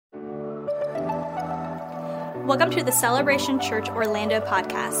Welcome to the Celebration Church Orlando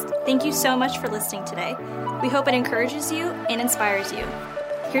podcast. Thank you so much for listening today. We hope it encourages you and inspires you.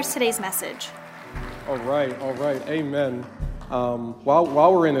 Here's today's message. All right. Amen.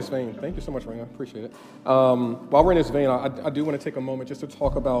 While we're in this vein, thank you so much, Ringa. Appreciate it. While we're in this vein, I do want to take a moment just to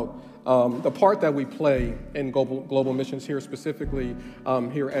talk about the part that we play in global missions here, specifically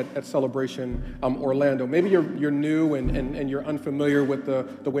here at Celebration Orlando. Maybe you're new and you're unfamiliar with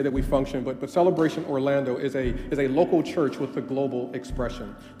the way that we function, but Celebration Orlando is a local church with a global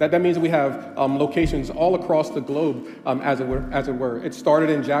expression. That means we have locations all across the globe, as it were. It started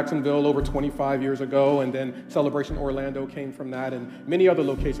in Jacksonville over 25 years ago, and then Celebration Orlando came from that, and many other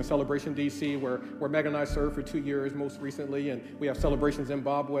locations. Celebration DC, where Megan and I served for 2 years most recently, and we have Celebration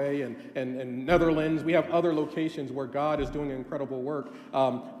Zimbabwe and Netherlands. We have other locations where God is doing incredible work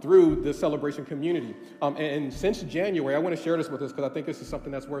through the Celebration community. And since January, I want to share this with us because I think this is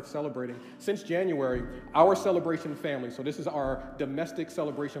something that's worth celebrating. Since January, our Celebration family, so this is our domestic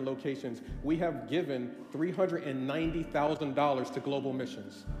Celebration locations, we have given $390,000 to global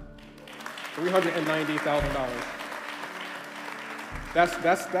missions. $390,000. That's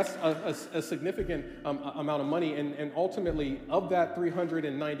a significant amount of money, and ultimately, of that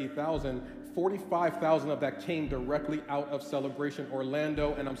 $390,000, $45,000 of that came directly out of Celebration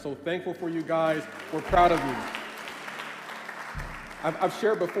Orlando, and I'm so thankful for you guys. We're proud of you. I've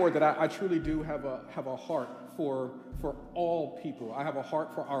shared before that I truly do have a heart for all people. I have a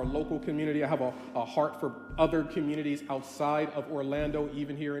heart for our local community. I have a heart for other communities outside of Orlando,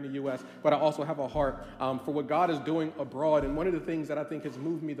 even here in the U.S., but I also have a heart for what God is doing abroad. And one of the things that I think has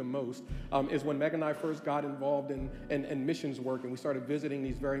moved me the most is when Meg and I first got involved in missions work and we started visiting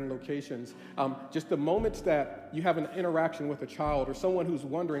these varying locations. Just the moments that you have an interaction with a child or someone who's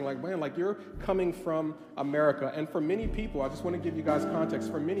wondering, like, man, like you're coming from America. And for many people, I just want to give you guys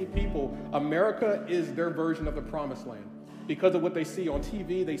context. For many people, America is their version of the promised land. Because of what they see on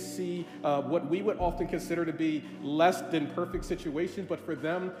TV, they see what we would often consider to be less than perfect situations, but for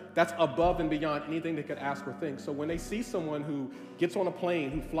them, that's above and beyond anything they could ask or think. So when they see someone who gets on a plane,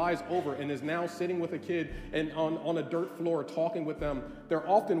 who flies over and is now sitting with a kid and on a dirt floor talking with them, they're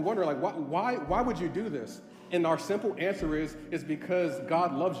often wondering, like, why would you do this? And our simple answer is because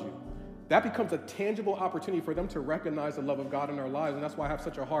God loves you. That becomes a tangible opportunity for them to recognize the love of God in our lives, and that's why I have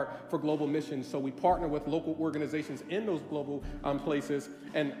such a heart for global missions. So we partner with local organizations in those global places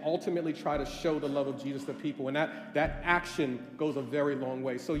and ultimately try to show the love of Jesus to people, and that action goes a very long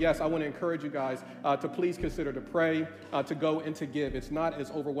way. So yes, I want to encourage you guys to please consider to pray, to go and to give. It's not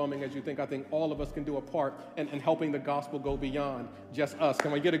as overwhelming as you think. I think all of us can do a part in helping the gospel go beyond just us.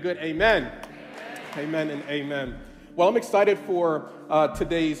 Can we get a good amen? Amen and amen. Well, I'm excited for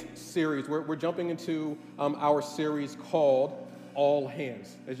today's series. We're jumping into our series called All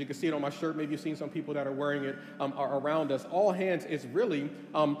Hands. As you can see it on my shirt, maybe you've seen some people that are wearing it are around us. All Hands is really,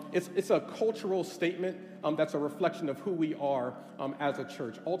 it's a cultural statement that's a reflection of who we are as a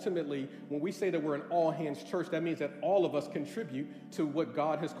church. Ultimately, when we say that we're an all-hands church, that means that all of us contribute to what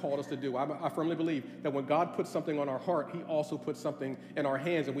God has called us to do. I firmly believe that when God puts something on our heart, he also puts something in our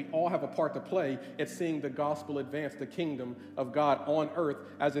hands, and we all have a part to play at seeing the gospel advance, the kingdom of God on earth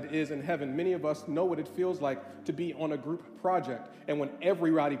as it is in heaven. Many of us know what it feels like to be on a group project, and when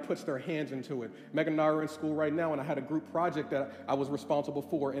everybody puts their hands into it. Megan and I are in school right now, and I had a group project that I was responsible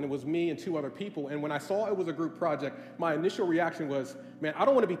for, and it was me and 2 other people, and when I saw it was a group project, my initial reaction was, man, I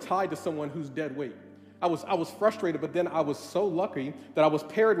don't want to be tied to someone who's dead weight. I was frustrated, but then I was so lucky that I was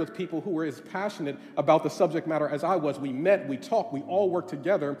paired with people who were as passionate about the subject matter as I was. We met, we talked, we all worked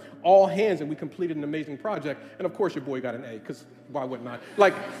together, all hands, and we completed an amazing project. And of course, your boy got an A, because why wouldn't I?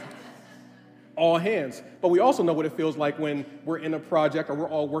 Like, all hands. But we also know what it feels like when we're in a project or we're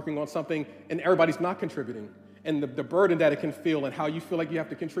all working on something and everybody's not contributing, and the burden that it can feel and how you feel like you have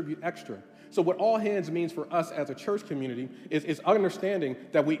to contribute extra. So what all hands means for us as a church community is understanding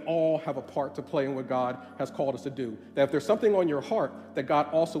that we all have a part to play in what God has called us to do. That if there's something on your heart, that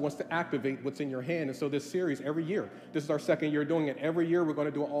God also wants to activate what's in your hand. And so this series, every year, this is our second year doing it. Every year we're going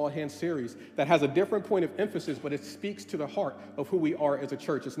to do an all hands series that has a different point of emphasis, but it speaks to the heart of who we are as a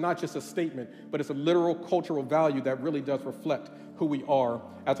church. It's not just a statement, but it's a literal cultural value that really does reflect who we are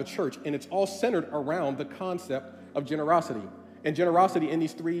as a church. And it's all centered around the concept of generosity. And generosity in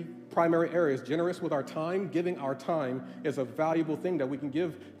these 3 primary areas. Generous with our time. Giving our time is a valuable thing that we can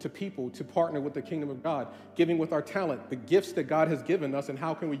give to people to partner with the kingdom of God. Giving with our talent, the gifts that God has given us, and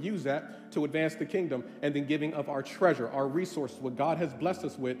how can we use that to advance the kingdom. And then giving of our treasure, our resources, what God has blessed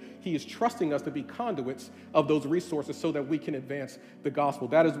us with. He is trusting us to be conduits of those resources so that we can advance the gospel.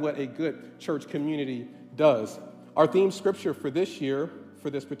 That is what a good church community does. Our theme scripture for this year for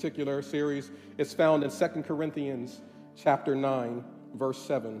this particular series is found in 2 Corinthians chapter 9, verse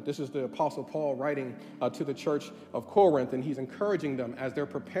 7. This is the Apostle Paul writing to the church of Corinth, and he's encouraging them as they're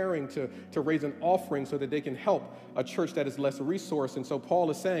preparing to raise an offering so that they can help a church that is less resourced. And so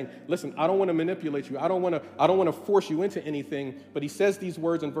Paul is saying, listen, I don't want to manipulate you. I don't want to force you into anything. But he says these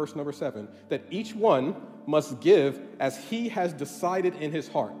words in verse number 7, that each one must give as he has decided in his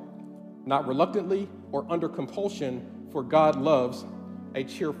heart, not reluctantly or under compulsion, for God loves a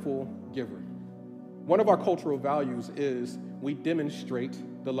cheerful giver. One of our cultural values is we demonstrate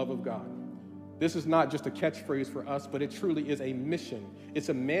the love of God. This is not just a catchphrase for us, but it truly is a mission. It's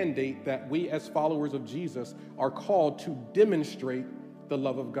a mandate that we as followers of Jesus are called to demonstrate the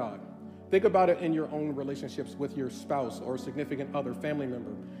love of God. Think about it in your own relationships with your spouse or significant other, family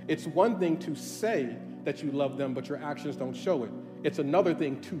member. It's one thing to say that you love them, but your actions don't show it. It's another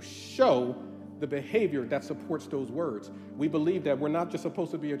thing to show the behavior that supports those words. We believe that we're not just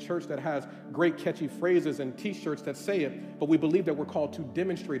supposed to be a church that has great catchy phrases and t-shirts that say it, but we believe that we're called to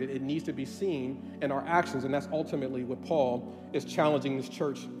demonstrate it. It needs to be seen in our actions, and that's ultimately what Paul is challenging this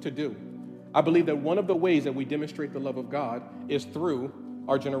church to do. I believe that one of the ways that we demonstrate the love of God is through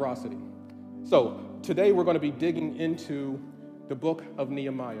our generosity. So today we're going to be digging into the book of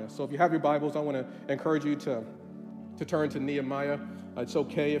Nehemiah. So if you have your Bibles, I want to encourage you to turn to Nehemiah. It's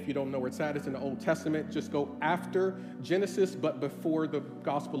okay if you don't know where it's at. It's in the Old Testament. Just go after Genesis, but before the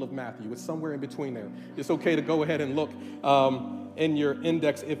Gospel of Matthew. It's somewhere in between there. It's okay to go ahead and look in your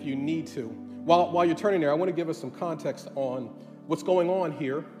index if you need to. While you're turning there, I want to give us some context on what's going on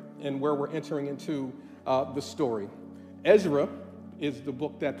here and where we're entering into the story. Ezra is the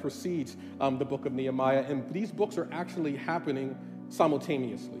book that precedes the book of Nehemiah, and these books are actually happening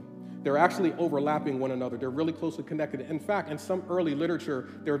simultaneously. They're actually overlapping one another. They're really closely connected. In fact, in some early literature,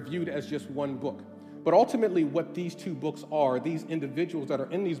 they're viewed as just one book. But ultimately, what these two books are, these individuals that are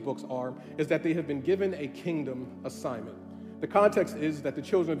in these books are, is that they have been given a kingdom assignment. The context is that the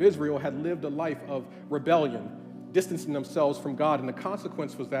children of Israel had lived a life of rebellion, distancing themselves from God, and the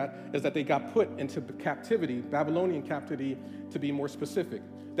consequence was that they got put into captivity, Babylonian captivity, to be more specific.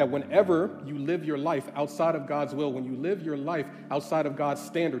 That whenever you live your life outside of God's will, when you live your life outside of God's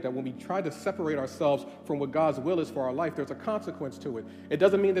standard, that when we try to separate ourselves from what God's will is for our life, there's a consequence to it. It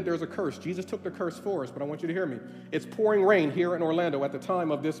doesn't mean that there's a curse. Jesus took the curse for us, but I want you to hear me. It's pouring rain here in Orlando at the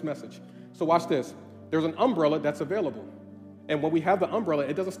time of this message. So watch this. There's an umbrella that's available. And when we have the umbrella,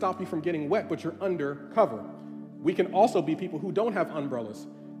 it doesn't stop you from getting wet, but you're under cover. We can also be people who don't have umbrellas.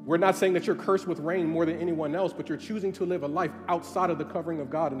 We're not saying that you're cursed with rain more than anyone else, but you're choosing to live a life outside of the covering of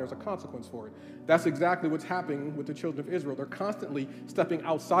God, and there's a consequence for it. That's exactly what's happening with the children of Israel. They're constantly stepping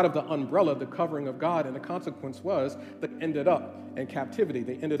outside of the umbrella, the covering of God, and the consequence was they ended up in captivity.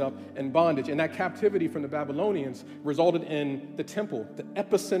 They ended up in bondage. And that captivity from the Babylonians resulted in the temple, the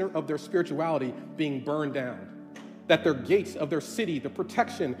epicenter of their spirituality, being burned down. That their gates of their city, the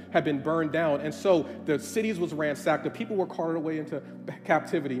protection, had been burned down. And so the cities was ransacked. The people were carted away into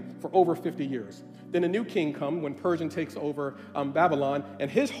captivity for over 50 years. Then a new king comes when Persian takes over Babylon, and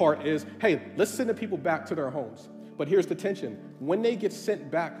his heart is, hey, let's send the people back to their homes. But here's the tension. When they get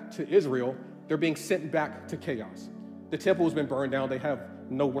sent back to Israel, they're being sent back to chaos. The temple has been burned down. They have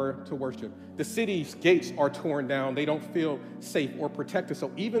nowhere to worship. The city's gates are torn down. They don't feel safe or protected. So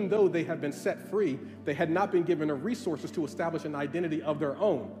even though they have been set free, they had not been given the resources to establish an identity of their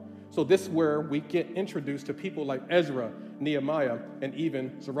own. So this is where we get introduced to people like Ezra, Nehemiah, and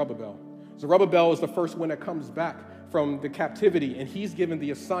even Zerubbabel. Zerubbabel is the first one that comes back from the captivity, and he's given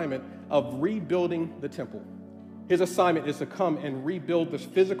the assignment of rebuilding the temple. His assignment is to come and rebuild this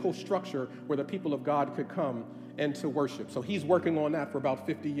physical structure where the people of God could come and to worship. So he's working on that for about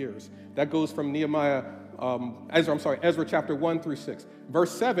 50 years. That goes from Ezra chapter 1 through 6.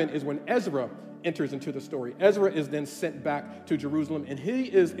 Verse 7 is when Ezra enters into the story. Ezra is then sent back to Jerusalem, and he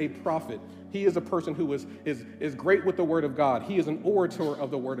is a prophet. He is a person who is great with the word of God. He is an orator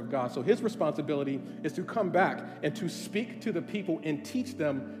of the word of God. So his responsibility is to come back and to speak to the people and teach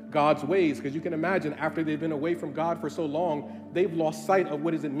them God's ways. Because you can imagine after they've been away from God for so long, they've lost sight of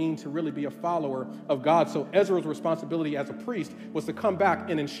what does it mean to really be a follower of God. So Ezra's responsibility as a priest was to come back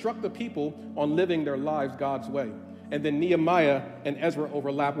and instruct the people on living their lives God's way. And then Nehemiah and Ezra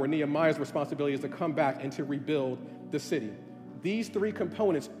overlap, where Nehemiah's responsibility is to come back and to rebuild the city. These three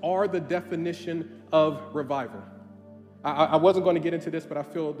components are the definition of revival. I wasn't going to get into this, but I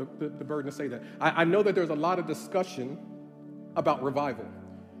feel the burden to say that. I know that there's a lot of discussion about revival.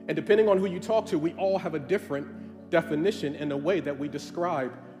 And depending on who you talk to, we all have a different definition in the way that we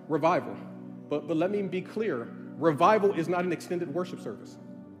describe revival. But let me be clear. Revival is not an extended worship service.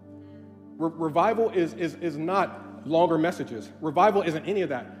 Revival is not longer messages. Revival isn't any of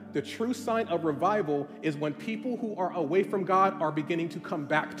that. The true sign of revival is when people who are away from God are beginning to come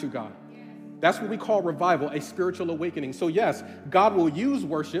back to God. That's what we call revival, a spiritual awakening. So yes, God will use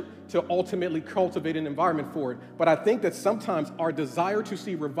worship to ultimately cultivate an environment for it. But I think that sometimes our desire to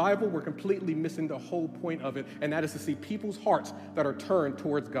see revival, we're completely missing the whole point of it, and that is to see people's hearts that are turned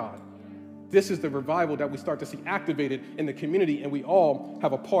towards God. This is the revival that we start to see activated in the community, and we all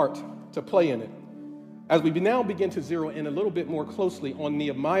have a part to play in it. As we now begin to zero in a little bit more closely on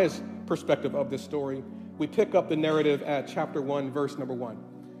Nehemiah's perspective of this story, we pick up the narrative at chapter 1, verse number 1.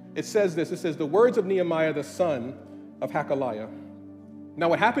 It says this, it says, the words of Nehemiah, the son of Hakaliah.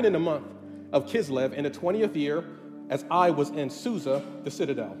 Now it happened in the month of Kislev in the 20th year, as I was in Susa, the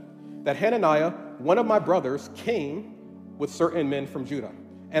citadel, that Hananiah, one of my brothers, came with certain men from Judah.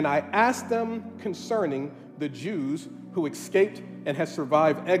 And I asked them concerning the Jews who escaped and had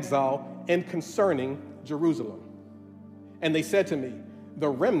survived exile, and concerning Jerusalem. And they said to me, the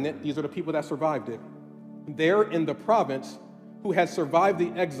remnant, these are the people that survived it, there in the province who had survived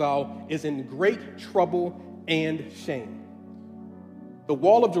the exile is in great trouble and shame. The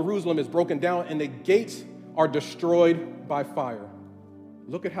wall of Jerusalem is broken down and the gates are destroyed by fire.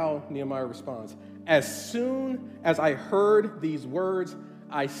 Look at how Nehemiah responds. As soon as I heard these words,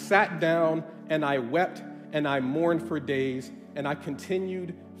 I sat down and I wept and I mourned for days, and I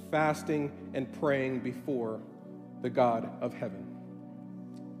continued fasting and praying before the God of heaven.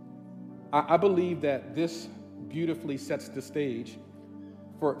 I believe that this beautifully sets the stage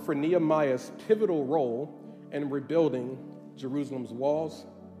for Nehemiah's pivotal role in rebuilding Jerusalem's walls,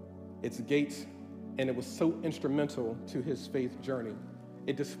 its gates, and it was so instrumental to his faith journey.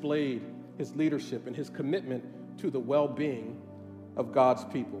 It displayed his leadership and his commitment to the well-being of God's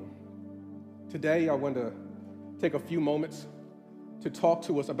people. Today, I want to take a few moments to talk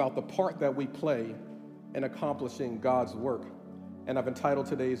to us about the part that we play in accomplishing God's work. And I've entitled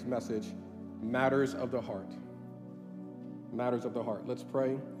today's message, Matters of the Heart. Matters of the heart. Let's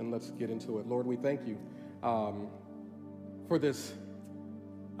pray and let's get into it. Lord, we thank you for this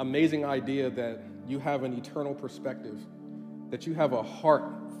amazing idea that you have an eternal perspective, that you have a heart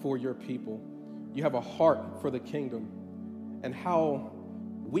for your people, you have a heart for the kingdom, and how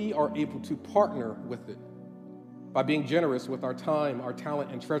we are able to partner with it by being generous with our time, our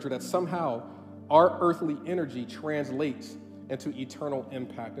talent, and treasure, that somehow our earthly energy translates into eternal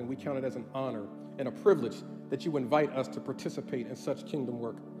impact. And we count it as an honor and a privilege that you invite us to participate in such kingdom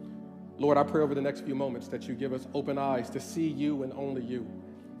work. Lord, I pray over the next few moments that you give us open eyes to see you and only you.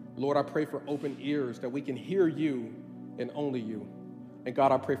 Lord, I pray for open ears that we can hear you and only you. And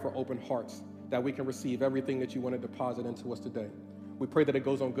God, I pray for open hearts that we can receive everything that you want to deposit into us today. We pray that it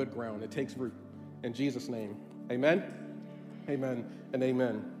goes on good ground, it takes root. In Jesus' name, amen, amen, and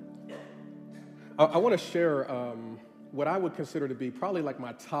amen. I want to share what I would consider to be probably like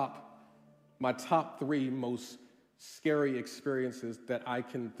my top three most scary experiences that I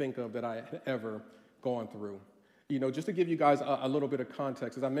can think of that I had ever gone through. You know, just to give you guys a little bit of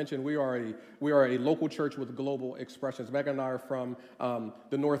context, as I mentioned, we are a local church with global expressions. Megan and I are from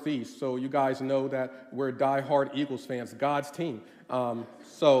the Northeast, so you guys know that we're diehard Eagles fans, God's team.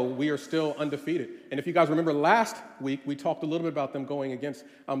 So we are still undefeated. And if you guys remember last week, we talked a little bit about them going against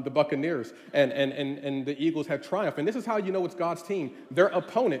the Buccaneers, and the Eagles have triumphed. And this is how you know it's God's team. Their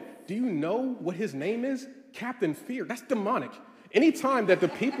opponent, do you know what his name is? Captain Fear. That's demonic. Anytime that the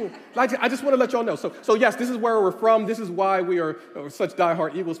people, I just want to let y'all know. So yes, this is where we're from. This is why we are such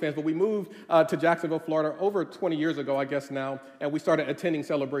diehard Eagles fans. But we moved to Jacksonville, Florida over 20 years ago, I guess now, and we started attending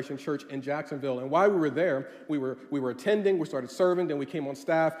Celebration Church in Jacksonville. And while we were there, we were attending, we started serving, then we came on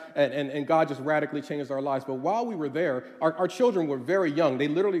staff, and God just radically changed our lives. But while we were there, our children were very young. They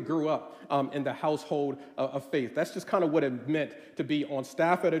literally grew up in the household of faith. That's just kind of what it meant to be on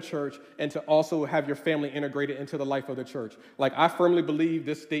staff at a church and to also have your family integrated into the life of the church. Like, I firmly believe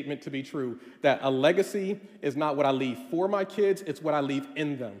this statement to be true, that a legacy is not what I leave for my kids, it's what I leave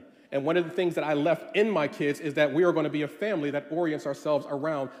in them. And one of the things that I left in my kids is that we are going to be a family that orients ourselves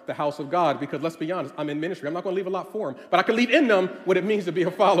around the house of God. Because let's be honest, I'm in ministry. I'm not going to leave a lot for them, but I can leave in them what it means to be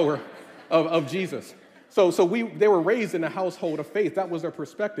a follower of Jesus. So they were raised in a household of faith. That was their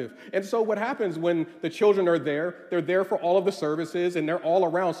perspective. And so what happens when the children are there, they're there for all of the services and they're all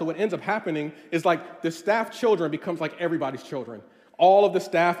around. So what ends up happening is like the staff children becomes like everybody's children. all of the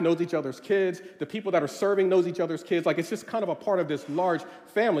staff knows each other's kids. The people that are serving knows each other's kids. Like, it's just kind of a part of this large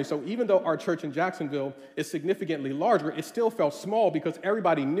family. So even though our church in Jacksonville is significantly larger, it still felt small because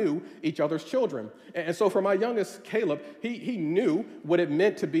everybody knew each other's children. And so for my youngest, Caleb, he knew what it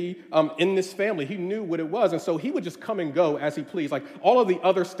meant to be in this family. He knew what it was. And so he would just come and go as he pleased. Like, all of the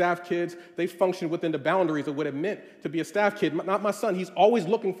other staff kids, they functioned within the boundaries of what it meant to be a staff kid. Not my son. He's always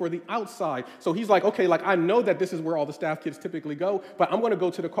looking for the outside. So he's like, okay, like, I know that this is where all the staff kids typically go, but I'm going to go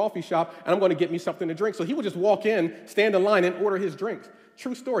to the coffee shop and I'm going to get me something to drink. So he would just walk in, stand in line, and order his drinks.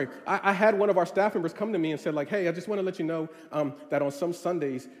 True story. I had one of our staff members come to me and said, like, hey, I just want to let you know that on some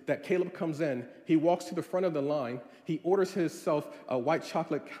Sundays that Caleb comes in, he walks to the front of the line, he orders himself a white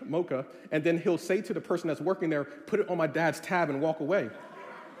chocolate mocha, and then he'll say to the person that's working there, put it on my dad's tab and walk away.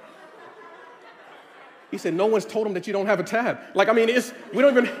 He said, no one's told him that you don't have a tab. Like, I mean, we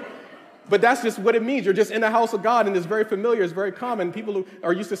don't even... But that's just what it means. You're just in the house of God, and it's very familiar. It's very common. People who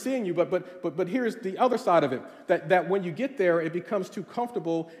are used to seeing you. But here's the other side of it: that when you get there, it becomes too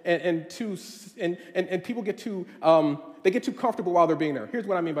comfortable, and people get too they get too comfortable while they're being there. Here's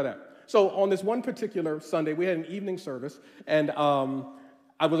what I mean by that. So on this one particular Sunday, we had an evening service, and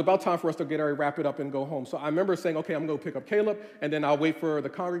it was about time for us to get ready, wrap it up, and go home. So I remember saying, okay, I'm going to pick up Caleb, and then I'll wait for the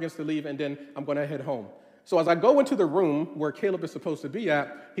congregants to leave, and then I'm going to head home. So as I go into the room where Caleb is supposed to be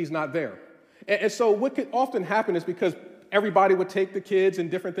at, he's not there. And so what could often happen is because everybody would take the kids and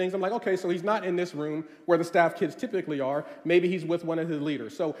different things, I'm like, okay, so he's not in this room where the staff kids typically are. Maybe he's with one of his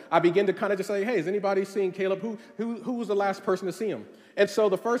leaders. So I begin to kind of just say, hey, has anybody seen Caleb? Who was the last person to see him? And so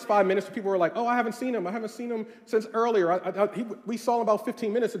the first 5 minutes, people were like, oh, I haven't seen him. I haven't seen him since earlier. We saw him about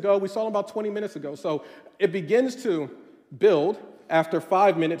 15 minutes ago. We saw him about 20 minutes ago. So it begins to build after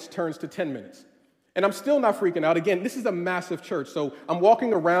 5 minutes turns to 10 minutes. And I'm still not freaking out. Again, this is a massive church. So I'm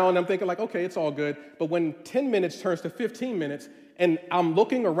walking around, I'm thinking like, okay, it's all good. But when 10 minutes turns to 15 minutes, and I'm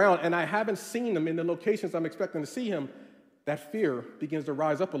looking around, and I haven't seen him in the locations I'm expecting to see him, that fear begins to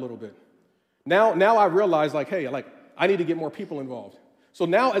rise up a little bit. Now I realize, like, hey, like, I need to get more people involved. So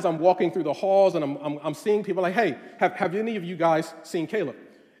now as I'm walking through the halls, and I'm seeing people like, hey, have any of you guys seen Caleb?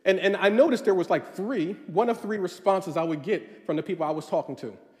 And I noticed there was like one of three responses I would get from the people I was talking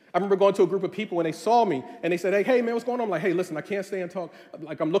to. I remember going to a group of people when they saw me and they said, hey, man, what's going on? I'm like, hey, listen, I can't stay and talk.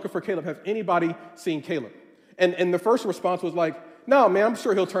 Like, I'm looking for Caleb. Has anybody seen Caleb? And the first response was like, no, man, I'm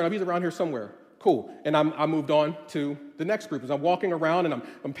sure he'll turn up. He's around here somewhere. Cool. And I moved on to the next group. As I'm walking around and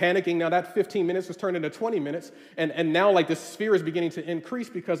I'm panicking, now that 15 minutes has turned into 20 minutes. And now, like, this fear is beginning to increase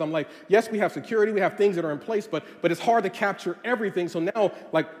because I'm like, yes, we have security, we have things that are in place, but it's hard to capture everything. So now,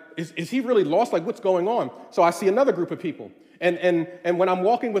 like, is he really lost? Like, what's going on? So I see another group of people. And when I'm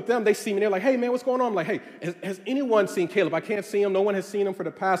walking with them, they see me, they're like, hey, man, what's going on? I'm like, hey, has anyone seen Caleb? I can't see him. No one has seen him for the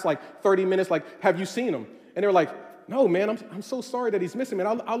past, like, 30 minutes. Like, have you seen him? And they're like, no, man, I'm so sorry that he's missing,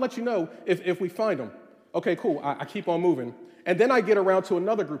 man. I'll let you know if we find him. Okay, cool. I keep on moving. And then I get around to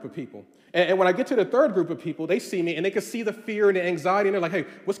another group of people. And when I get to the third group of people, they see me, and they can see the fear and the anxiety, and they're like, hey,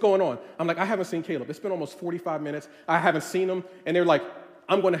 what's going on? I'm like, I haven't seen Caleb. It's been almost 45 minutes. I haven't seen him. And they're like,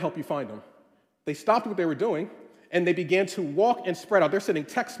 I'm going to help you find him. They stopped what they were doing, and they began to walk and spread out. They're sending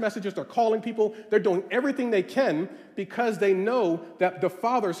text messages. They're calling people. They're doing everything they can because they know that the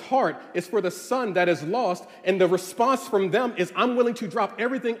Father's heart is for the Son that is lost, and the response from them is, I'm willing to drop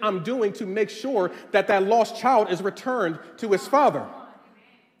everything I'm doing to make sure that that lost child is returned to his Father.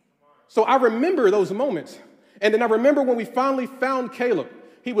 So I remember those moments. And then I remember when we finally found Caleb.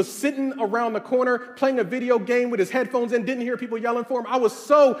 He was sitting around the corner playing a video game with his headphones in, didn't hear people yelling for him. I was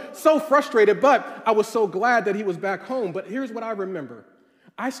so frustrated, but I was so glad that he was back home. But here's what I remember.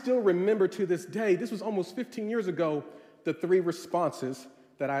 I still remember to this day, this was almost 15 years ago, the three responses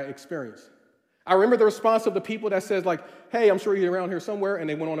that I experienced. I remember the response of the people that says, like, hey, I'm sure he's around here somewhere, and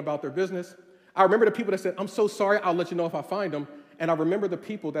they went on about their business. I remember the people that said, I'm so sorry, I'll let you know if I find him. And I remember the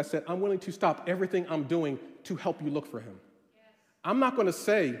people that said, I'm willing to stop everything I'm doing to help you look for him. I'm not going to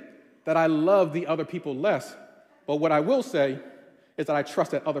say that I love the other people less, but what I will say is that I trust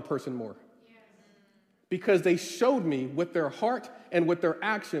that other person more. Because they showed me with their heart and with their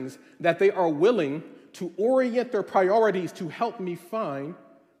actions that they are willing to orient their priorities to help me find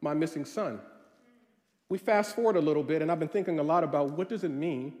my missing son. We fast forward a little bit, and I've been thinking a lot about what does it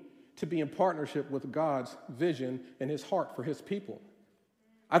mean to be in partnership with God's vision and his heart for his people.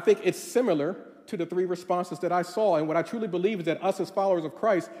 I think it's similar to the three responses that I saw. And what I truly believe is that us as followers of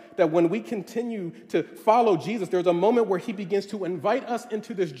Christ, that when we continue to follow Jesus, there's a moment where he begins to invite us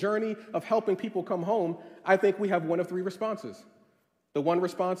into this journey of helping people come home. I think we have one of three responses. The one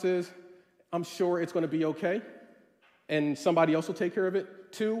response is, I'm sure it's going to be okay, and somebody else will take care of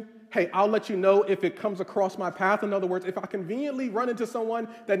it. 2, hey, I'll let you know if it comes across my path. In other words, if I conveniently run into someone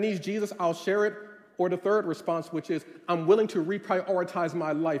that needs Jesus, I'll share it. Or the third response, which is, I'm willing to reprioritize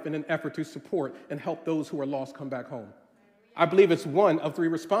my life in an effort to support and help those who are lost come back home. I believe it's one of three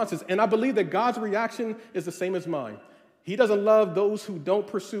responses, and I believe that God's reaction is the same as mine. He doesn't love those who don't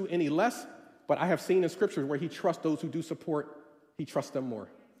pursue any less, but I have seen in Scripture where he trusts those who do support, he trusts them more.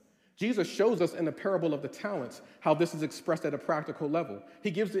 Jesus shows us in the parable of the talents how this is expressed at a practical level.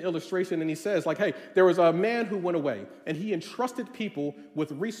 He gives the illustration and he says, like, hey, there was a man who went away and he entrusted people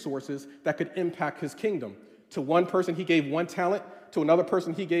with resources that could impact his kingdom. To one person, he gave 1 talent. To another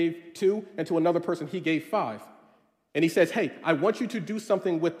person, he gave 2. And to another person, he gave 5. And he says, hey, I want you to do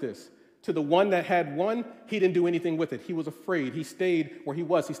something with this. To the one that had 1, he didn't do anything with it. He was afraid. He stayed where he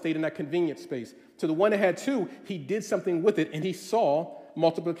was. He stayed in that convenient space. To the one that had 2, he did something with it, and he saw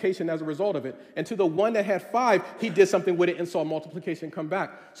multiplication as a result of it. And to the one that had 5, he did something with it and saw multiplication come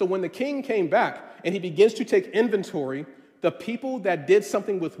back. So when the king came back and he begins to take inventory, the people that did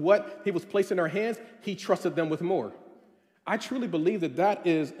something with what he was placed in their hands, he trusted them with more. I truly believe that that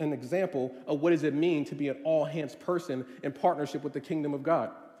is an example of what does it mean to be an all-hands person in partnership with the kingdom of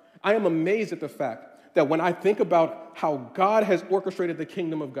God. I am amazed at the fact that when I think about how God has orchestrated the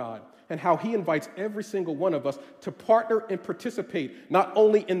kingdom of God and how he invites every single one of us to partner and participate not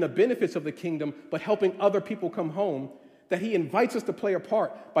only in the benefits of the kingdom, but helping other people come home, that he invites us to play a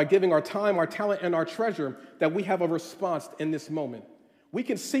part by giving our time, our talent, and our treasure, that we have a response in this moment. We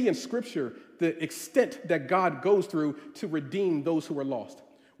can see in Scripture the extent that God goes through to redeem those who are lost.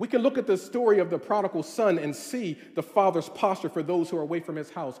 We can look at the story of the prodigal son and see the father's posture for those who are away from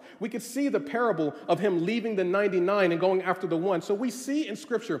his house. We could see the parable of him leaving the 99 and going after the 1. So we see in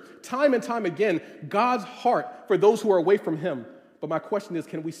Scripture, time and time again, God's heart for those who are away from him. But my question is,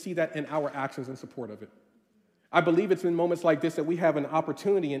 can we see that in our actions in support of it? I believe it's in moments like this that we have an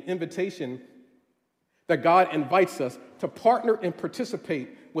opportunity, an invitation, that God invites us to partner and participate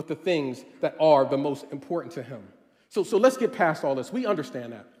with the things that are the most important to him. So let's get past all this. We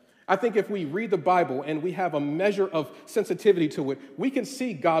understand that. I think if we read the Bible and we have a measure of sensitivity to it, we can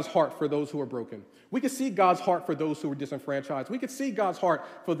see God's heart for those who are broken. We can see God's heart for those who are disenfranchised. We can see God's heart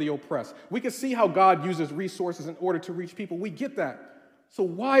for the oppressed. We can see how God uses resources in order to reach people. We get that. So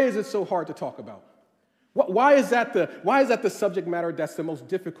why is it so hard to talk about? Why is that the subject matter that's the most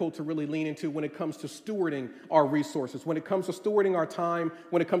difficult to really lean into when it comes to stewarding our resources, when it comes to stewarding our time,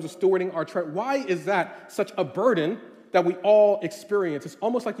 when it comes to stewarding our treasure? Why is that such a burden that we all experience? It's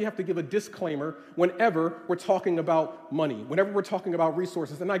almost like you have to give a disclaimer whenever we're talking about money, whenever we're talking about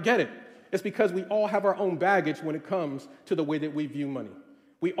resources. And I get it. It's because we all have our own baggage when it comes to the way that we view money.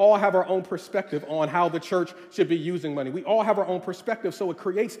 We all have our own perspective on how the church should be using money. We all have our own perspective, so it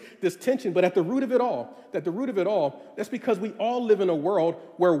creates this tension. But at the root of it all, that's because we all live in a world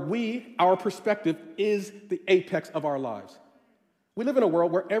where our perspective is the apex of our lives. We live in a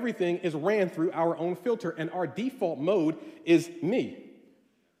world where everything is ran through our own filter, and our default mode is me.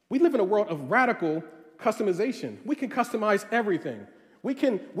 We live in a world of radical customization. We can customize everything. We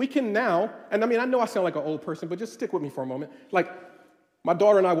can now, and I know I sound like an old person, but just stick with me for a moment. Like, my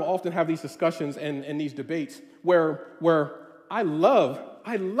daughter and I will often have these discussions and these debates where I love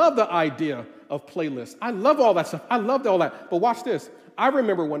the idea of playlists. I love all that stuff. I loved all that. But watch this. I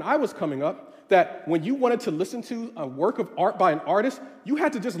remember when I was coming up that when you wanted to listen to a work of art by an artist, you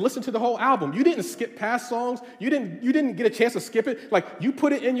had to just listen to the whole album. You didn't skip past songs. You didn't get a chance to skip it. Like, you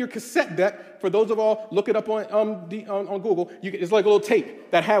put it in your cassette deck. For those of all, look it up on Google. It's like a little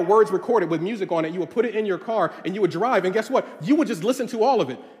tape that had words recorded with music on it. You would put it in your car and you would drive, and guess what? You would just listen to all of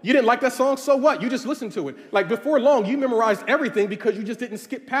it. You didn't like that song, so what? You just listened to it. Like, before long, you memorized everything because you just didn't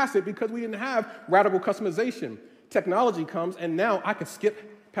skip past it because we didn't have radical customization. Technology comes, and now I can skip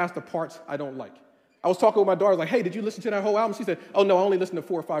past the parts I don't like. I was talking with my daughter, I was like, hey, did you listen to that whole album? She said, oh, no, I only listened to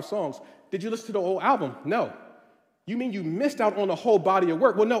 4 or 5 songs. Did you listen to the whole album? No. You mean you missed out on the whole body of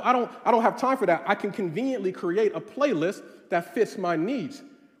work? Well, no, I don't have time for that. I can conveniently create a playlist that fits my needs.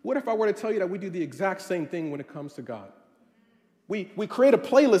 What if I were to tell you that we do the exact same thing when it comes to God? We create a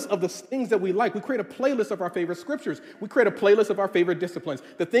playlist of the things that we like. We create a playlist of our favorite scriptures. We create a playlist of our favorite disciplines.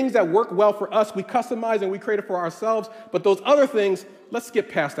 The things that work well for us, we customize and we create it for ourselves. But those other things, let's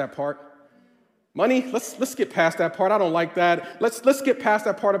skip past that part. Money, let's skip past that part. I don't like that. Let's skip past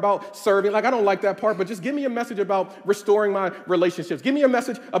that part about serving. Like, I don't like that part, but just give me a message about restoring my relationships. Give me a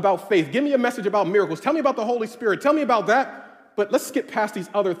message about faith. Give me a message about miracles. Tell me about the Holy Spirit. Tell me about that. But let's skip past these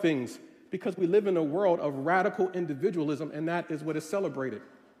other things because we live in a world of radical individualism, and that is what is celebrated.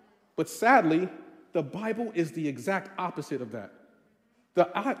 But sadly, the Bible is the exact opposite of that.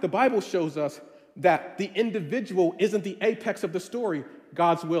 The Bible shows us that the individual isn't the apex of the story.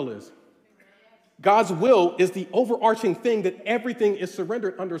 God's will is. God's will is the overarching thing that everything is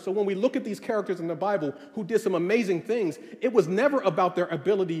surrendered under. So when we look at these characters in the Bible who did some amazing things, it was never about their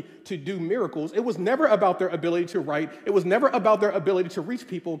ability to do miracles. It was never about their ability to write. It was never about their ability to reach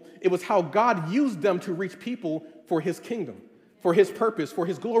people. It was how God used them to reach people for his kingdom, for his purpose, for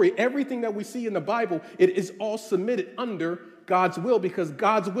his glory. Everything that we see in the Bible, it is all submitted under God's will because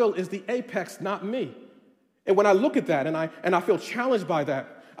God's will is the apex, not me. And when I look at that and I feel challenged by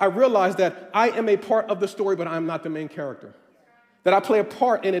that, I realize that I am a part of the story, but I'm not the main character. That I play a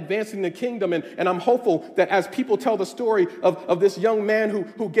part in advancing the kingdom, and I'm hopeful that as people tell the story of this young man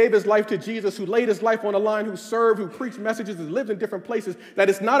who gave his life to Jesus, who laid his life on the line, who served, who preached messages, and lived in different places,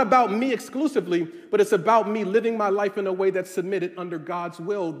 that it's not about me exclusively, but it's about me living my life in a way that's submitted under God's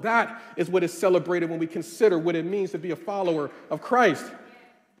will. That is what is celebrated when we consider what it means to be a follower of Christ.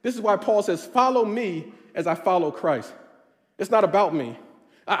 This is why Paul says, follow me as I follow Christ. It's not about me.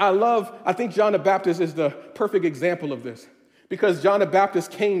 I think John the Baptist is the perfect example of this because John the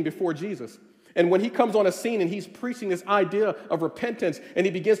Baptist came before Jesus. And when he comes on a scene and he's preaching this idea of repentance and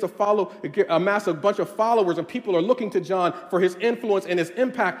he begins to amass a bunch of followers and people are looking to John for his influence and his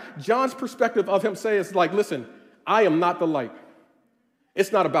impact, John's perspective of him says like, listen, I am not the light.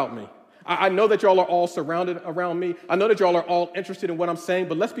 It's not about me. I know that y'all are all surrounded around me. I know that y'all are all interested in what I'm saying,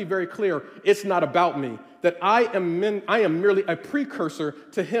 but let's be very clear. It's not about me. That I am merely a precursor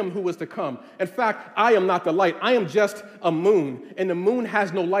to him who is to come. In fact, I am not the light. I am just a moon, and the moon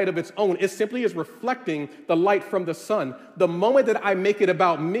has no light of its own. It simply is reflecting the light from the sun. The moment that I make it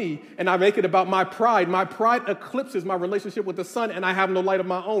about me and I make it about my pride eclipses my relationship with the sun, and I have no light of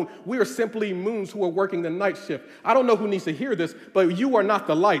my own. We are simply moons who are working the night shift. I don't know who needs to hear this, but you are not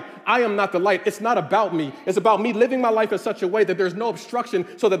the light. I am not the light. It's not about me. It's about me living my life in such a way that there's no obstruction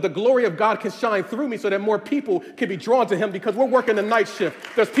so that the glory of God can shine through me so that more people can be drawn to him because we're working the night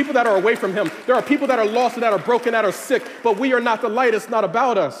shift. There's people that are away from him. There are people that are lost and that are broken, that are sick, but we are not the light. It's not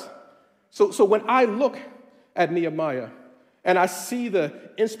about us. So when I look at Nehemiah and I see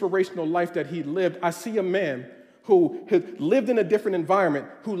the inspirational life that he lived, I see a man who had lived in a different environment,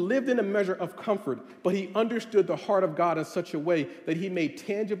 who lived in a measure of comfort, but he understood the heart of God in such a way that he made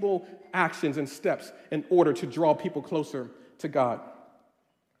tangible actions and steps in order to draw people closer to God.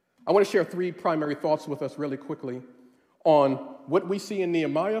 I want to share 3 primary thoughts with us really quickly on what we see in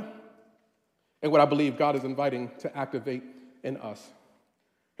Nehemiah and what I believe God is inviting to activate in us.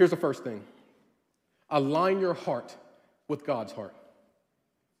 Here's the first thing. Align your heart with God's heart.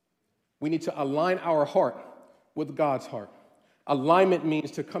 We need to align our heart with God's heart. Alignment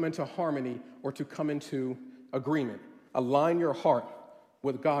means to come into harmony or to come into agreement. Align your heart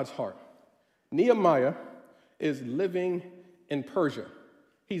with God's heart. Nehemiah is living in Persia.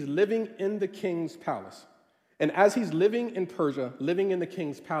 He's living in the king's palace. And as he's living in Persia, living in the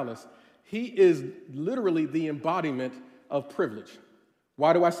king's palace, he is literally the embodiment of privilege.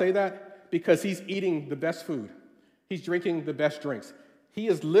 Why do I say that? Because he's eating the best food. He's drinking the best drinks. He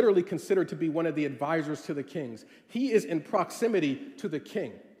is literally considered to be one of the advisors to the kings. He is in proximity to the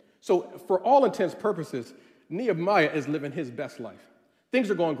king. So for all intents and purposes, Nehemiah is living his best life. Things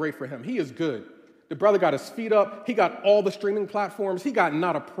are going great for him. He is good. The brother got his feet up. He got all the streaming platforms. He got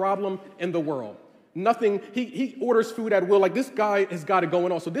not a problem in the world. Nothing. He orders food at will. Like, this guy has got it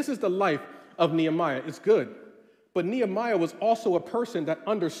going on. So this is the life of Nehemiah. It's good. But Nehemiah was also a person that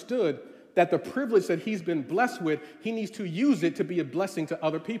understood that the privilege that he's been blessed with, he needs to use it to be a blessing to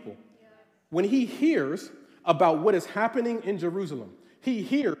other people. When he hears about what is happening in Jerusalem, he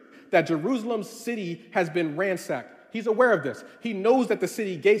hears that Jerusalem's city has been ransacked. He's aware of this. He knows that the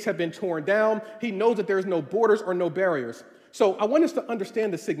city gates have been torn down. He knows that there's no borders or no barriers. So I want us to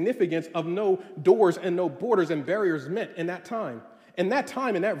understand the significance of no doors and no borders and barriers meant in that time. In that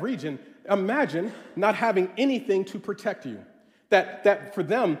time, in that region, imagine not having anything to protect you. That for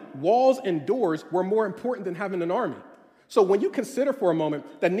them, walls and doors were more important than having an army. So when you consider for a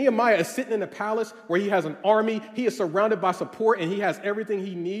moment that Nehemiah is sitting in a palace where he has an army, he is surrounded by support, and he has everything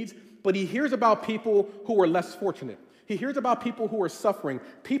he needs, but he hears about people who are less fortunate. He hears about people who are suffering,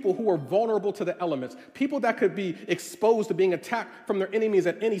 people who are vulnerable to the elements, people that could be exposed to being attacked from their enemies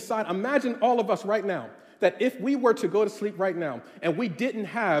at any side. Imagine all of us right now, that if we were to go to sleep right now and we didn't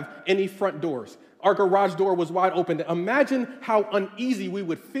have any front doors, our garage door was wide open, imagine how uneasy we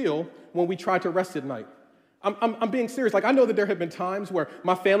would feel when we tried to rest at night. I'm being serious. Like, I know that there have been times where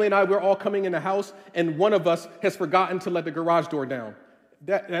my family and I, we're all coming in the house and one of us has forgotten to let the garage door down.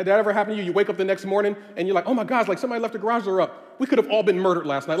 That ever happened to you? You wake up the next morning and you're like, oh my gosh, like somebody left the garage door up. We could have all been murdered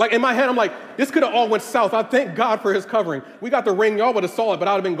last night. Like, in my head, I'm like, this could have all went south. I thank God for his covering. We got the ring. Y'all would have saw it, but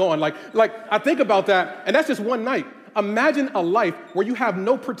I would have been gone. Like I think about that, and that's just one night. Imagine a life where you have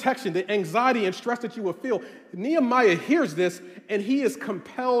no protection, the anxiety and stress that you will feel. Nehemiah hears this, and he is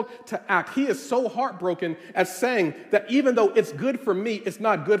compelled to act. He is so heartbroken at saying that even though it's good for me, it's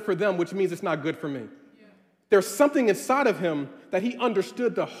not good for them, which means it's not good for me. Yeah. There's something inside of him that he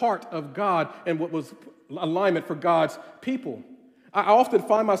understood the heart of God and what was alignment for God's people. I often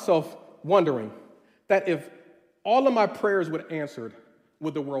find myself wondering that if all of my prayers were answered,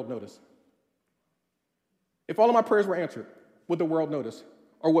 would the world notice? If all of my prayers were answered, would the world notice?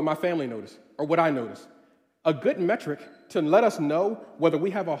 Or would my family notice? Or would I notice? A good metric to let us know whether we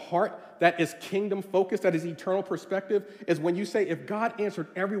have a heart that is kingdom-focused, that is eternal perspective, is when you say, if God answered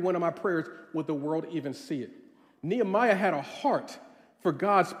every one of my prayers, would the world even see it? Nehemiah had a heart for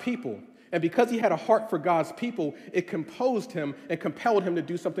God's people. And because he had a heart for God's people, it composed him and compelled him to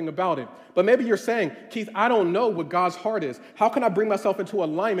do something about it. But maybe you're saying, Keith, I don't know what God's heart is. How can I bring myself into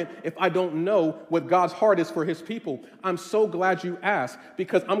alignment if I don't know what God's heart is for his people? I'm so glad you asked,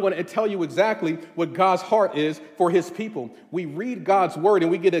 because I'm going to tell you exactly what God's heart is for his people. We read God's word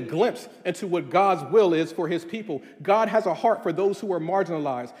and we get a glimpse into what God's will is for his people. God has a heart for those who are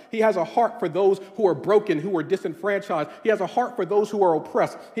marginalized. He has a heart for those who are broken, who are disenfranchised. He has a heart for those who are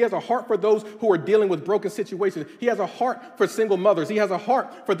oppressed. He has a heart for those who are dealing with broken situations. He has a heart for single mothers. He has a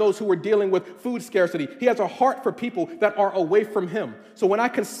heart for those who are dealing with food scarcity. He has a heart for people that are away from him. So when I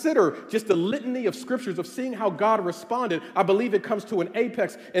consider just the litany of scriptures of seeing how God responded, I believe it comes to an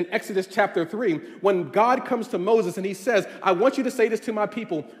apex in Exodus chapter 3, when God comes to Moses and he says, I want you to say this to my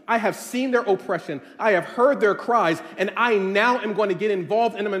people. I have seen their oppression. I have heard their cries, and I now am going to get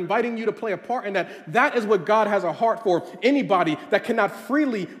involved, and I'm inviting you to play a part in that. That is what God has a heart for. Anybody that cannot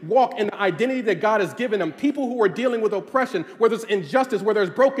freely walk in the identity that God has given them, people who are dealing with oppression, where there's injustice, where there's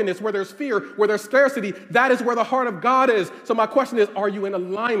brokenness, where there's fear, where there's scarcity, that is where the heart of God is. So my question is, are you in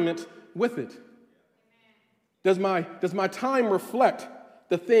alignment with it? Does my time reflect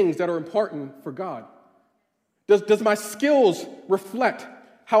the things that are important for God? Does my skills reflect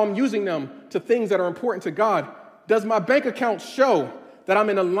how I'm using them to things that are important to God? Does my bank account show that I'm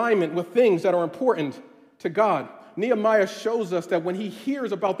in alignment with things that are important to God? Nehemiah shows us that when he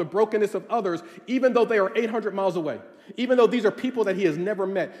hears about the brokenness of others, even though they are 800 miles away, even though these are people that he has never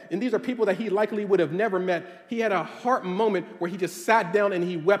met, and these are people that he likely would have never met, he had a heart moment where he just sat down and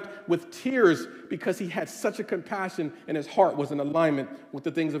he wept with tears because he had such a compassion and his heart was in alignment with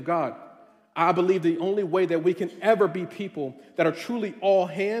the things of God. I believe the only way that we can ever be people that are truly all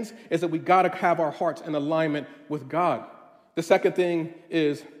hands is that we got to have our hearts in alignment with God. The second thing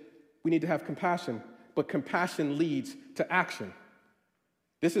is we need to have compassion. But compassion leads to action.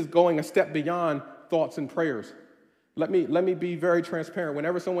 This is going a step beyond thoughts and prayers. Let me be very transparent.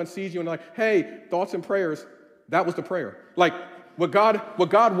 Whenever someone sees you and they're like, hey, thoughts and prayers, that was the prayer. Like, what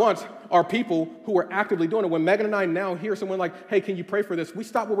God wants are people who are actively doing it. When Megan and I now hear someone like, hey, can you pray for this? We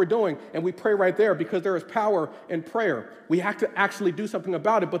stop what we're doing and we pray right there, because there is power in prayer. We have to actually do something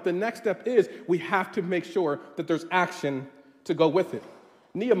about it. But the next step is we have to make sure that there's action to go with it.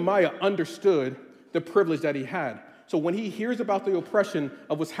 Nehemiah understood the privilege that he had. So when he hears about the oppression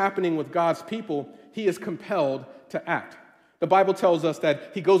of what's happening with God's people, he is compelled to act. The Bible tells us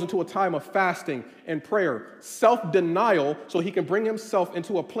that he goes into a time of fasting and prayer, self-denial, so he can bring himself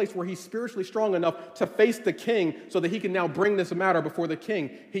into a place where he's spiritually strong enough to face the king so that he can now bring this matter before the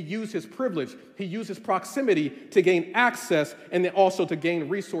king. He used his privilege. He used his proximity to gain access and then also to gain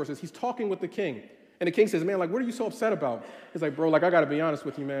resources. He's talking with the king. And the king says, man, like, what are you so upset about? He's like, bro, like, I got to be honest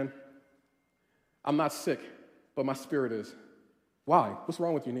with you, man. I'm not sick, but my spirit is. Why? What's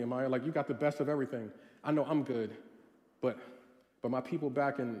wrong with you, Nehemiah? Like, you got the best of everything. I know I'm good, but my people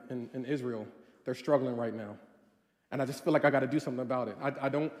back in Israel, they're struggling right now. And I just feel like I got to do something about it. I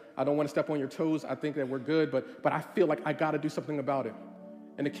don't want to step on your toes. I think that we're good, but I feel like I got to do something about it.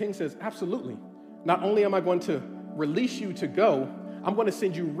 And the king says, absolutely. Not only am I going to release you to go, I'm going to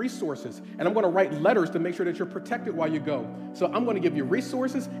send you resources, and I'm going to write letters to make sure that you're protected while you go. So I'm going to give you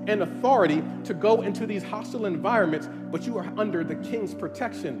resources and authority to go into these hostile environments, but you are under the king's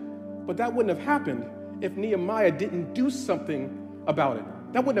protection. But that wouldn't have happened if Nehemiah didn't do something about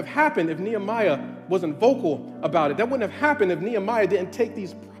it. That wouldn't have happened if Nehemiah wasn't vocal about it. That wouldn't have happened if Nehemiah didn't take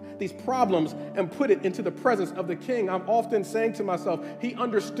these problems and put it into the presence of the king. I'm often saying to myself, he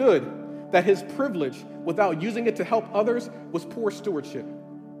understood that his privilege, without using it to help others, was poor stewardship.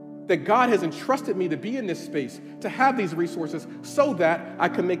 That God has entrusted me to be in this space, to have these resources, so that I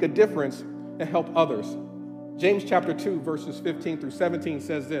can make a difference and help others. James chapter 2, verses 15 through 17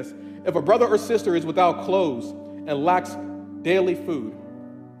 says this: if a brother or sister is without clothes and lacks daily food,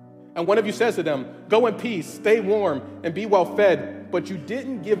 and one of you says to them, go in peace, stay warm, and be well fed, but you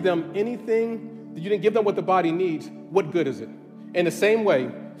didn't give them anything you didn't give them what the body needs, what good is it? In the same way,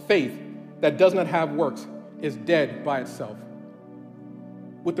 faith that does not have works is dead by itself.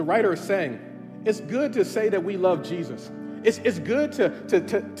 What the writer is saying, it's good to say that we love Jesus. It's good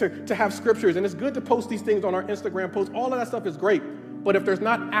to have scriptures, and it's good to post these things on our Instagram posts. All of that stuff is great. But if there's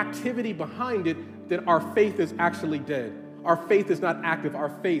not activity behind it, then our faith is actually dead. Our faith is not active. Our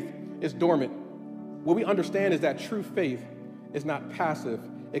faith is dormant. What we understand is that true faith is not passive.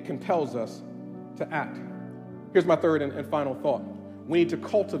 It compels us to act. Here's my third and final thought. We need to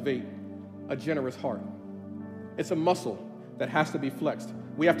cultivate a generous heart. It's a muscle that has to be flexed.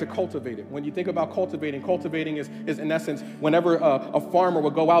 We have to cultivate it. When you think about cultivating is in essence, whenever a farmer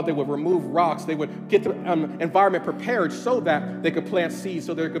would go out, they would remove rocks. They would get the environment prepared so that they could plant seeds,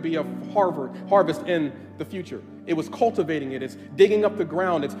 so there could be a harvest in the future. It was cultivating it. It's digging up the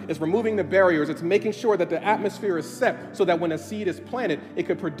ground. It's removing the barriers. It's making sure that the atmosphere is set so that when a seed is planted, it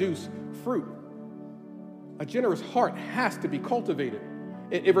could produce fruit. A generous heart has to be cultivated.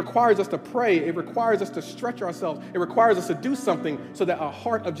 It requires us to pray. It requires us to stretch ourselves. It requires us to do something so that a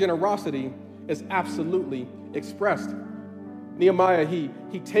heart of generosity is absolutely expressed. Nehemiah, he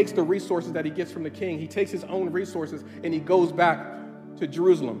takes the resources that he gets from the king. He takes his own resources and he goes back to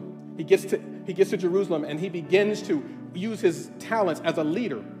Jerusalem. He gets to Jerusalem and he begins to use his talents as a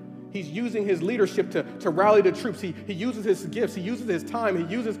leader. He's using his leadership to rally the troops. He uses his gifts. He uses his time.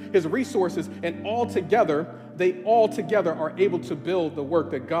 He uses his resources. And they all together are able to build the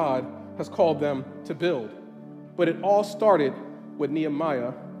work that God has called them to build. But it all started with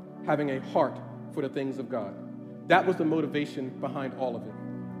Nehemiah having a heart for the things of God. That was the motivation behind all of it.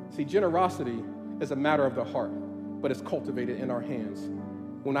 See, generosity is a matter of the heart, but it's cultivated in our hands.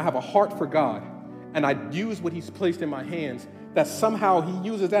 When I have a heart for God and I use what he's placed in my hands, that somehow he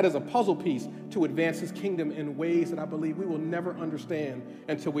uses that as a puzzle piece to advance his kingdom in ways that I believe we will never understand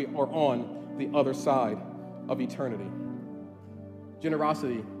until we are on the other side of eternity.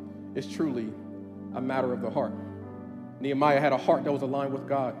 Generosity is truly a matter of the heart. Nehemiah had a heart that was aligned with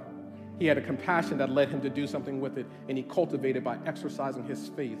God. He had a compassion that led him to do something with it, and he cultivated by exercising his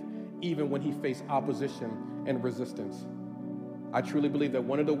faith, even when he faced opposition and resistance. I truly believe that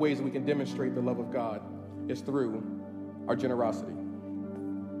one of the ways we can demonstrate the love of God is through our generosity.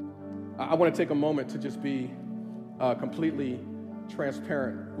 I want to take a moment to just be completely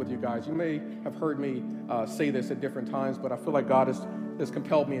transparent with you guys. You may have heard me say this at different times, but I feel like God has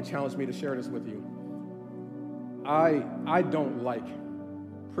compelled me and challenged me to share this with you. I don't like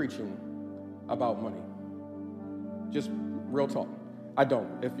preaching about money. Just real talk. I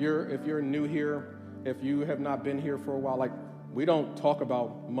don't. If you're new here, if you have not been here for a while, like, we don't talk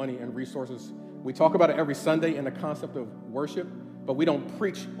about money and resources. We talk about it every Sunday in the concept of worship, but we don't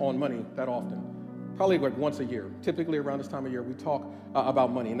preach on money that often. Probably like once a year. Typically around this time of year, we talk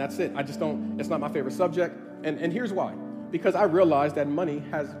about money, and that's it. It's not my favorite subject, and here's why. Because I realize that money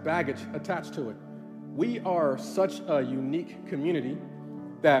has baggage attached to it. We are such a unique community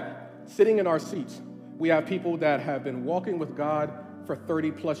that sitting in our seats, we have people that have been walking with God for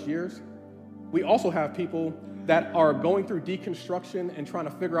 30 plus years. We also have people that are going through deconstruction and trying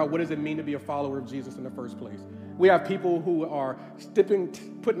to figure out what does it mean to be a follower of Jesus in the first place. We have people who are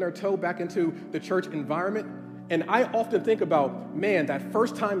putting their toe back into the church environment. And I often think about, man, that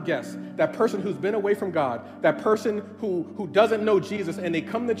first-time guest, that person who's been away from God, that person who doesn't know Jesus, and they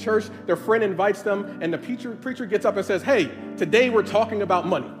come to church, their friend invites them, and the preacher gets up and says, hey, today we're talking about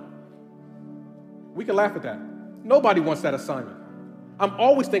money. We can laugh at that. Nobody wants that assignment. I'm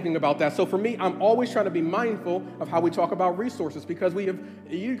always thinking about that. So for me, I'm always trying to be mindful of how we talk about resources, because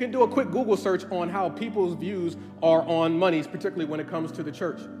you can do a quick Google search on how people's views are on money, particularly when it comes to the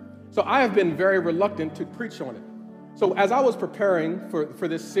church. So I have been very reluctant to preach on it. So as I was preparing for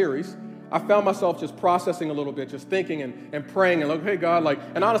this series, I found myself just processing a little bit, just thinking and praying and like, hey, God,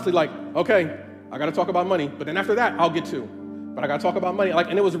 and honestly, okay, I got to talk about money, but then after that, I'll get to. But I got to talk about money.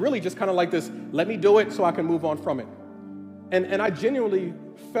 And it was really just kind of like this, let me do it so I can move on from it. And I genuinely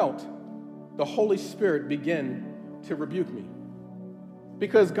felt the Holy Spirit begin to rebuke me,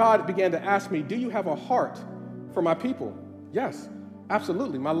 because God began to ask me, do you have a heart for my people? Yes,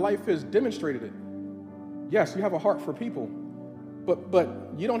 absolutely. My life has demonstrated it. Yes, you have a heart for people,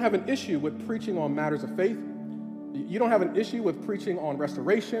 but you don't have an issue with preaching on matters of faith. You don't have an issue with preaching on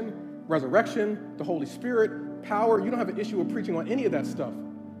restoration, resurrection, the Holy Spirit, power. You don't have an issue with preaching on any of that stuff.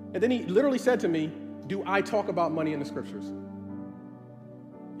 And then he literally said to me, do I talk about money in the scriptures?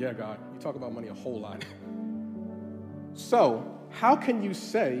 Yeah, God, you talk about money a whole lot. So how can you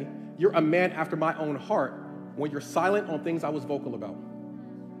say you're a man after my own heart when you're silent on things I was vocal about?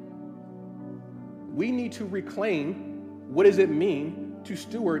 We need to reclaim, what does it mean to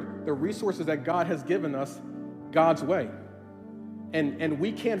steward the resources that God has given us God's way. And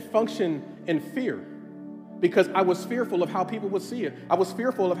we can't function in fear, because I was fearful of how people would see it. I was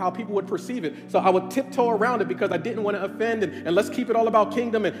fearful of how people would perceive it. So I would tiptoe around it because I didn't want to offend, and let's keep it all about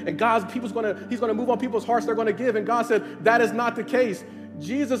kingdom, and he's going to move on people's hearts, they're going to give. And God said, that is not the case.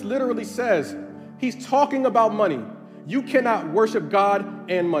 Jesus literally says, he's talking about money. You cannot worship God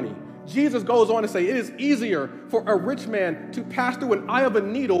and money. Jesus goes on to say, it is easier for a rich man to pass through an eye of a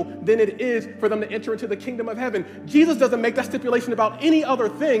needle than it is for them to enter into the kingdom of heaven. Jesus doesn't make that stipulation about any other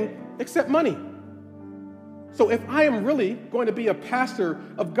thing except money. So if I am really going to be a pastor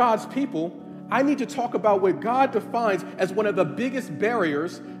of God's people, I need to talk about what God defines as one of the biggest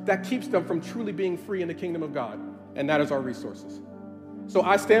barriers that keeps them from truly being free in the kingdom of God, and that is our resources. So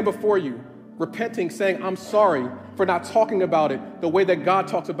I stand before you, repenting, saying, I'm sorry for not talking about it the way that God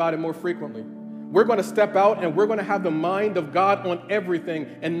talks about it more frequently. We're going to step out and we're going to have the mind of God on everything,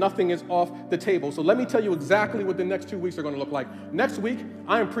 and nothing is off the table. So let me tell you exactly what the next 2 weeks are going to look like. Next week,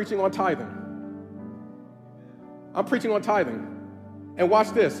 I am preaching on tithing. I'm preaching on tithing. And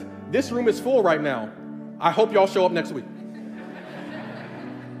watch this. This room is full right now. I hope y'all show up next week.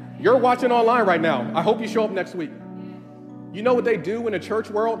 You're watching online right now. I hope you show up next week. You know what they do in the church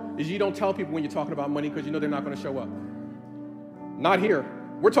world is you don't tell people when you're talking about money because you know they're not going to show up. Not here.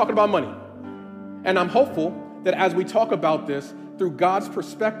 We're talking about money. And I'm hopeful that as we talk about this through God's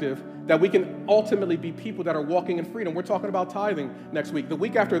perspective, that we can ultimately be people that are walking in freedom. We're talking about tithing next week. The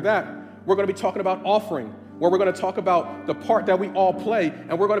week after that, we're going to be talking about offering, where we're going to talk about the part that we all play,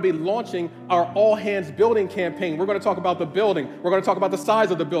 and we're going to be launching our All Hands Building campaign. We're going to talk about the building. We're going to talk about the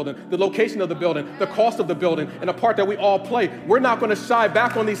size of the building, the location of the building, the cost of the building, and the part that we all play. We're not going to shy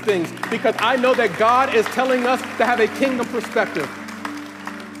back on these things because I know that God is telling us to have a kingdom perspective.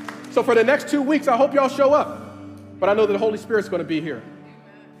 So for the next 2 weeks, I hope y'all show up, but I know that the Holy Spirit's going to be here.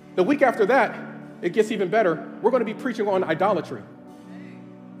 The week after that, it gets even better. We're going to be preaching on idolatry,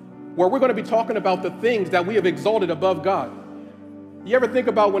 where we're going to be talking about the things that we have exalted above God. You ever think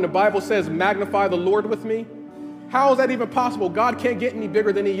about when the Bible says, magnify the Lord with me? How is that even possible? God can't get any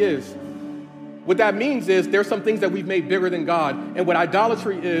bigger than he is. What that means is there's some things that we've made bigger than God. And what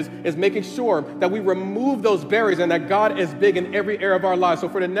idolatry is making sure that we remove those barriers and that God is big in every area of our lives. So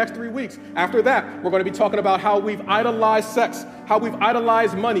for the next 3 weeks, after that, we're going to be talking about how we've idolized sex, how we've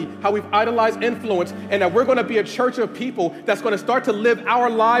idolized money, how we've idolized influence, and that we're going to be a church of people that's going to start to live our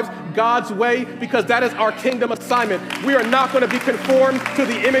lives God's way, because that is our kingdom assignment. We are not going to be conformed to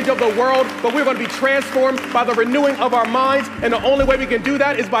the image of the world, but we're going to be transformed by the renewing of our minds. And the only way we can do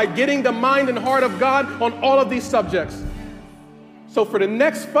that is by getting the mind and heart of God on all of these subjects. So for the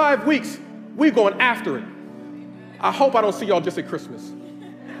next 5 weeks, we're going after it. I hope I don't see y'all just at Christmas.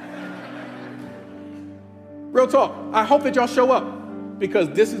 Real talk. I hope that y'all show up, because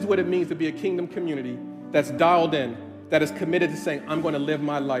this is what it means to be a kingdom community that's dialed in, that is committed to saying, I'm going to live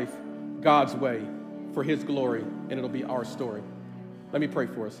my life God's way for his glory, and it'll be our story. Let me pray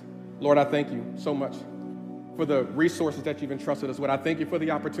for us. Lord, I thank you so much for the resources that you've entrusted us with. I thank you for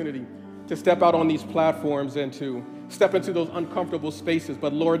the opportunity to step out on these platforms and to step into those uncomfortable spaces.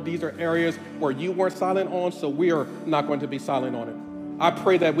 But Lord, these are areas where you weren't silent on, so we are not going to be silent on it. I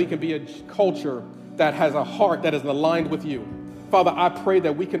pray that we can be a culture that has a heart that is aligned with you. Father, I pray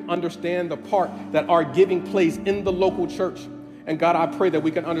that we can understand the part that our giving plays in the local church. And God, I pray that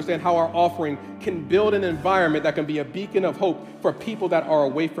we can understand how our offering can build an environment that can be a beacon of hope for people that are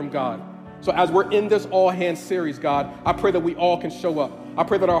away from God. So as we're in this All Hands series, God, I pray that we all can show up. I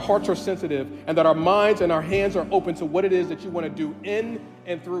pray that our hearts are sensitive and that our minds and our hands are open to what it is that you want to do in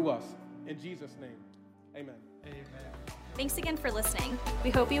and through us. In Jesus' name, amen. Thanks again for listening.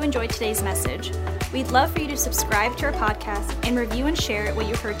 We hope you enjoyed today's message. We'd love for you to subscribe to our podcast and review and share what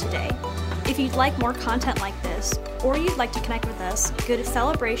you heard today. If you'd like more content like this, or you'd like to connect with us, go to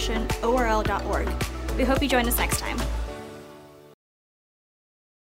celebrationorl.org. We hope you join us next time.